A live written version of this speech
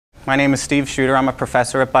My name is Steve Shooter. I'm a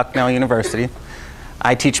professor at Bucknell University.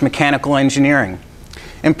 I teach mechanical engineering.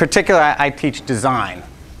 In particular, I teach design.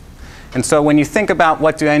 And so when you think about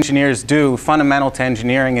what do engineers do, fundamental to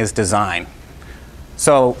engineering is design.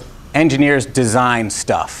 So engineers design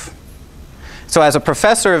stuff. So as a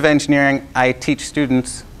professor of engineering, I teach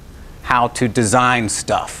students how to design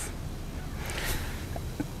stuff.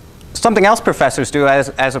 Something else professors do,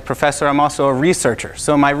 as a professor, I'm also a researcher.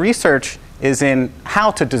 So my research is in how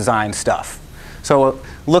to design stuff. So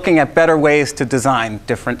looking at better ways to design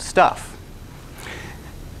different stuff.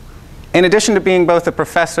 In addition to being both a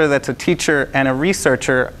professor that's a teacher and a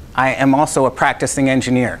researcher, I am also a practicing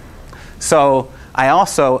engineer. So I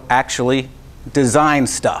also actually design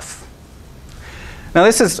stuff. Now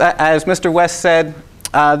this is, as Mr. West said,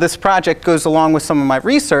 this project goes along with some of my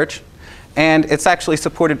research, and it's actually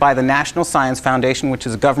supported by the National Science Foundation, which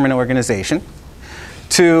is a government organization,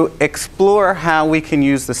 to explore how we can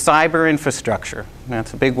use the cyber infrastructure.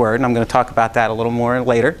 That's a big word, and I'm going to talk about that a little more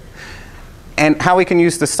later. And how we can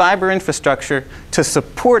use the cyber infrastructure to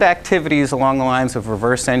support activities along the lines of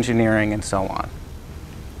reverse engineering and so on.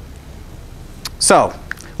 So,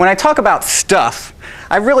 when I talk about stuff,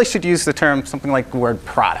 I really should use the term something like the word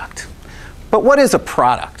product. But what is a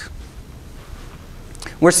product?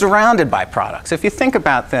 We're surrounded by products. If you think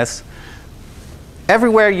about this,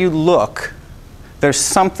 everywhere you look, there's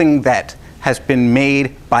something that has been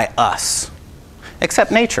made by us,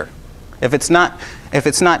 except nature. If it's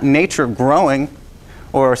not nature growing,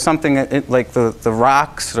 or something like the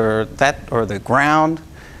rocks or the ground,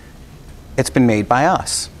 it's been made by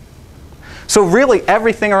us. So really,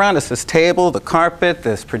 everything around us, this table, the carpet,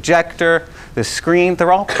 this projector, this screen,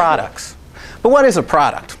 they're all products. But what is a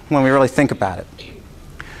product when we really think about it?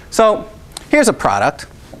 So here's a product.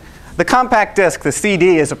 The compact disc, the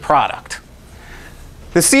CD, is a product.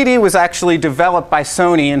 The CD was actually developed by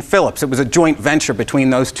Sony and Philips. It was a joint venture between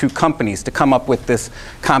those two companies to come up with this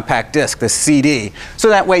compact disc, this CD, so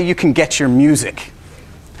that way you can get your music.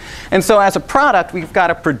 And so as a product, we've got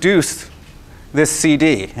to produce this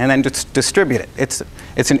CD and then distribute it.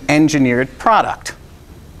 It's an engineered product.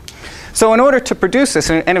 So in order to produce this,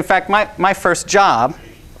 and in fact, my first job,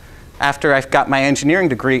 after I got my engineering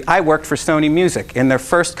degree, I worked for Sony Music in their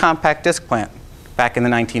first compact disc plant back in the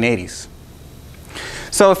 1980s.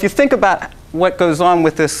 So if you think about what goes on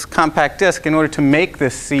with this compact disc in order to make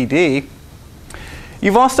this CD,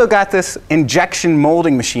 you've also got this injection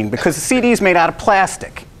molding machine, because the CD is made out of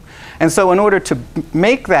plastic. And so in order to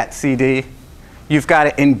make that CD, you've got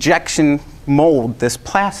to injection mold this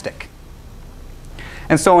plastic.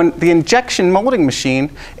 And so the injection molding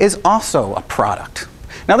machine is also a product.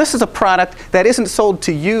 Now this is a product that isn't sold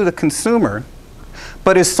to you, the consumer,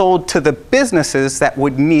 but is sold to the businesses that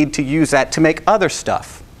would need to use that to make other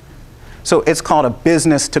stuff. So it's called a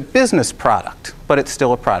business-to-business product, but it's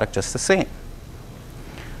still a product just the same.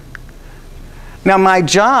 Now my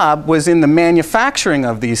job was in the manufacturing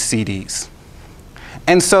of these CDs.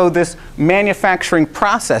 And so this manufacturing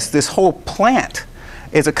process, this whole plant,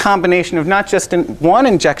 is a combination of not just one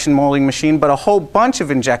injection molding machine, but a whole bunch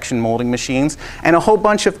of injection molding machines and a whole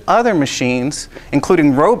bunch of other machines,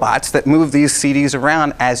 including robots that move these CDs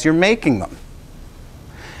around as you're making them.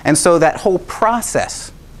 And so that whole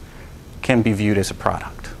process can be viewed as a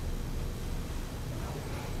product.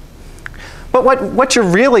 But what you're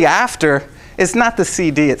really after is not the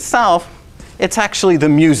CD itself, it's actually the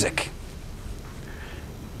music.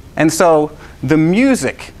 And so the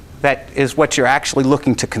music, that is what you're actually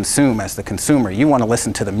looking to consume as the consumer. You want to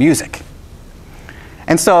listen to the music.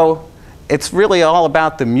 And so it's really all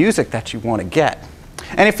about the music that you want to get.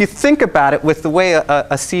 And if you think about it, with the way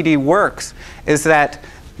a CD works, is that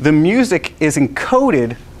the music is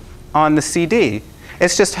encoded on the CD.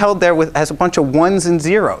 It's just held there as a bunch of ones and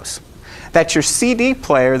zeros that your CD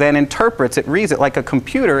player then interprets. It reads it like a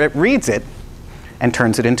computer. It reads it and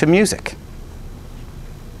turns it into music.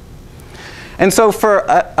 And so for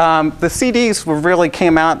the CDs really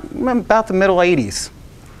came out about the middle 80s.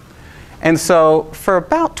 And so for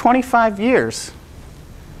about 25 years,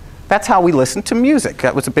 that's how we listened to music.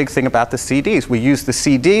 That was a big thing about the CDs. We used the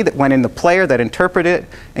CD that went in the player that interpreted it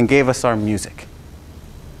and gave us our music.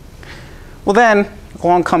 Well then,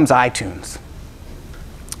 along comes iTunes.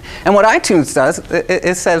 And what iTunes does,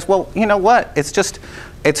 it says, well, you know what? It's just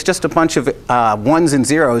a bunch of ones and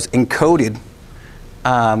zeros encoded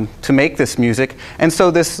to make this music. And so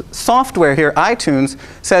this software here, iTunes,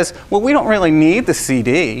 says, well, we don't really need the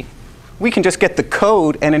CD. We can just get the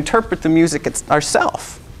code and interpret the music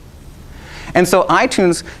ourselves. And so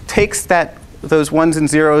iTunes takes those ones and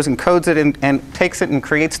zeros and codes it and takes it and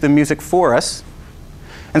creates the music for us.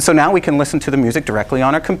 And so now we can listen to the music directly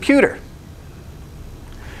on our computer.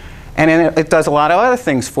 And then it does a lot of other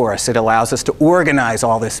things for us. It allows us to organize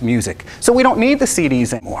all this music. So we don't need the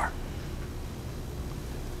CDs anymore.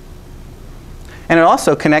 And it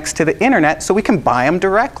also connects to the internet so we can buy them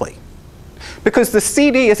directly. Because the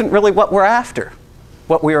CD isn't really what we're after.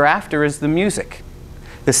 What we were after is the music.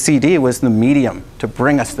 The CD was the medium to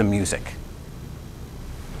bring us the music.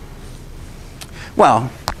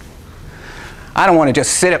 Well, I don't want to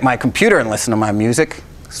just sit at my computer and listen to my music,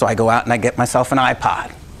 so I go out and I get myself an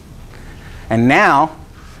iPod. And now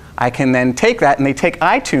I can then take that, and they take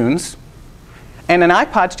iTunes, and an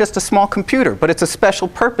iPod's just a small computer, but it's a special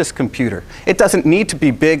purpose computer. It doesn't need to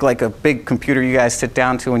be big like a big computer you guys sit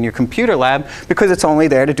down to in your computer lab, because it's only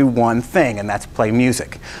there to do one thing, and that's play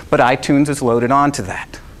music. But iTunes is loaded onto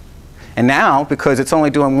that. And now, because it's only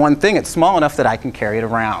doing one thing, it's small enough that I can carry it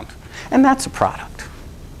around. And that's a product.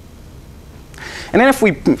 And then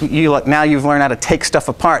if now you've learned how to take stuff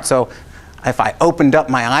apart. So if I opened up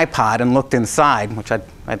my iPod and looked inside, which I'm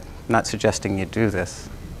not suggesting you do this,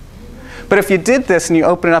 but if you did this and you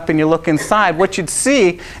open it up and you look inside, what you'd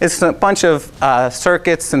see is a bunch of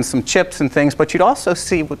circuits and some chips and things, but you'd also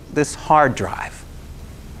see this hard drive.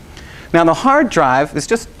 Now the hard drive is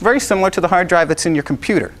just very similar to the hard drive that's in your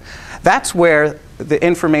computer. That's where the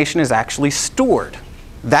information is actually stored.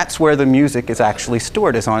 That's where the music is actually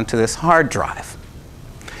stored, is onto this hard drive.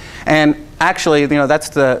 And actually, that's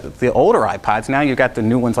the older iPods. Now you've got the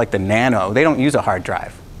new ones like the Nano. They don't use a hard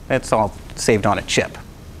drive. It's all saved on a chip.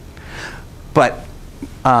 But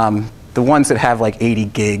the ones that have like 80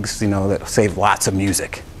 gigs, that save lots of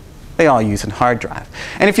music, they all use a hard drive.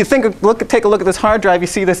 And if you take a look at this hard drive, you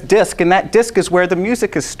see this disk, and that disk is where the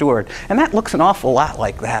music is stored. And that looks an awful lot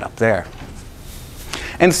like that up there.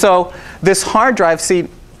 And so this hard drive, see,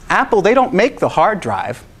 Apple, they don't make the hard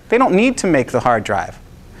drive. They don't need to make the hard drive.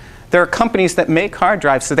 There are companies that make hard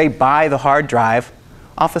drives, so they buy the hard drive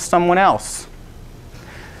off of someone else.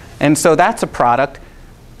 And so that's a product,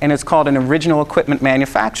 and it's called an original equipment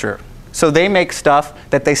manufacturer. So they make stuff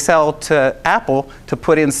that they sell to Apple to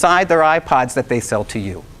put inside their iPods that they sell to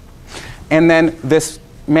you. And then this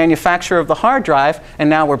manufacturer of the hard drive, and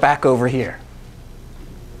now we're back over here,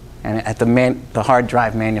 and at the hard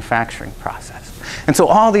drive manufacturing process. And so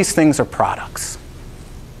all these things are products.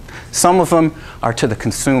 Some of them are to the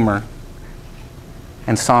consumer,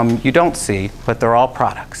 and some you don't see, but they're all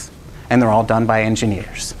products. And they're all done by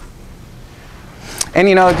engineers. And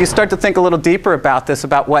if you start to think a little deeper about this,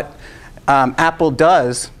 about what Apple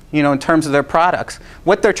does, in terms of their products,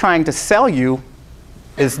 what they're trying to sell you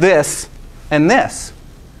is this and this.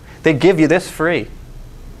 They give you this free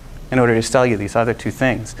in order to sell you these other two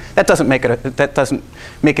things. That doesn't make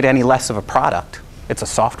it any less of a product. It's a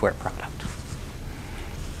software product.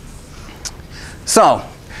 So,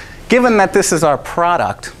 given that this is our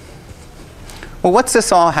product, well, what's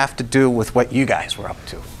this all have to do with what you guys were up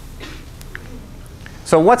to?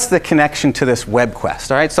 So what's the connection to this web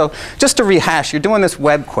quest? All right, so just to rehash, you're doing this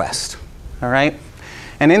web quest, all right?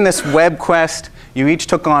 And in this web quest, you each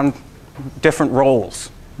took on different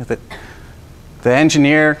roles. The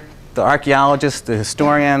engineer, the archaeologist, the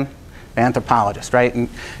historian, the anthropologist, right?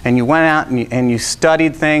 And you went out and you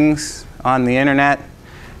studied things on the internet,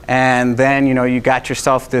 and then you got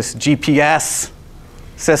yourself this GPS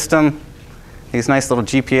system, these nice little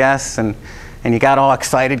GPS, and you got all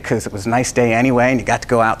excited because it was a nice day anyway, and you got to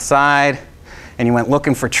go outside, and you went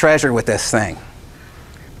looking for treasure with this thing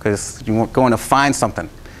because you were going to find something.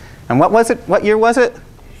 And what was it? What year was it?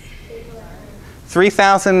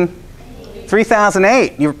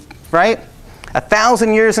 3008. You're right?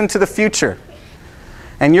 1,000 years into the future.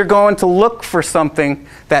 And you're going to look for something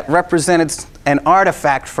that represented an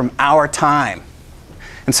artifact from our time.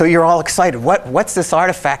 And so you're all excited. What's this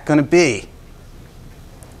artifact going to be?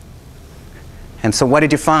 And so what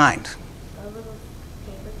did you find? A little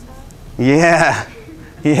paper towel?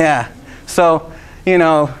 Yeah. So,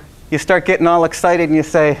 you start getting all excited and you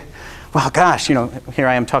say, well, gosh, here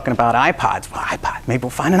I am talking about iPods. Well, iPod, maybe we'll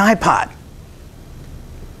find an iPod.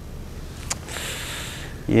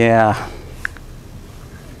 Yeah.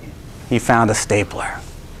 He found a stapler.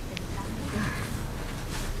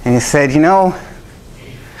 And he said,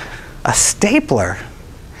 a stapler?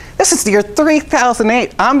 This is the year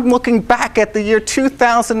 3008. I'm looking back at the year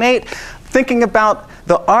 2008, thinking about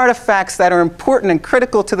the artifacts that are important and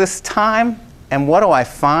critical to this time. And what do I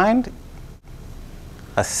find?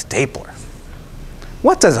 A stapler.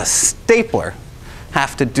 What does a stapler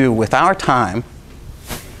have to do with our time?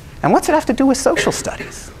 And what's it have to do with social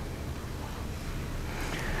studies?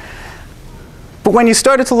 But when you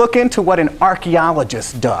started to look into what an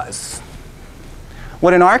archaeologist does,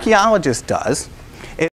 What an archaeologist does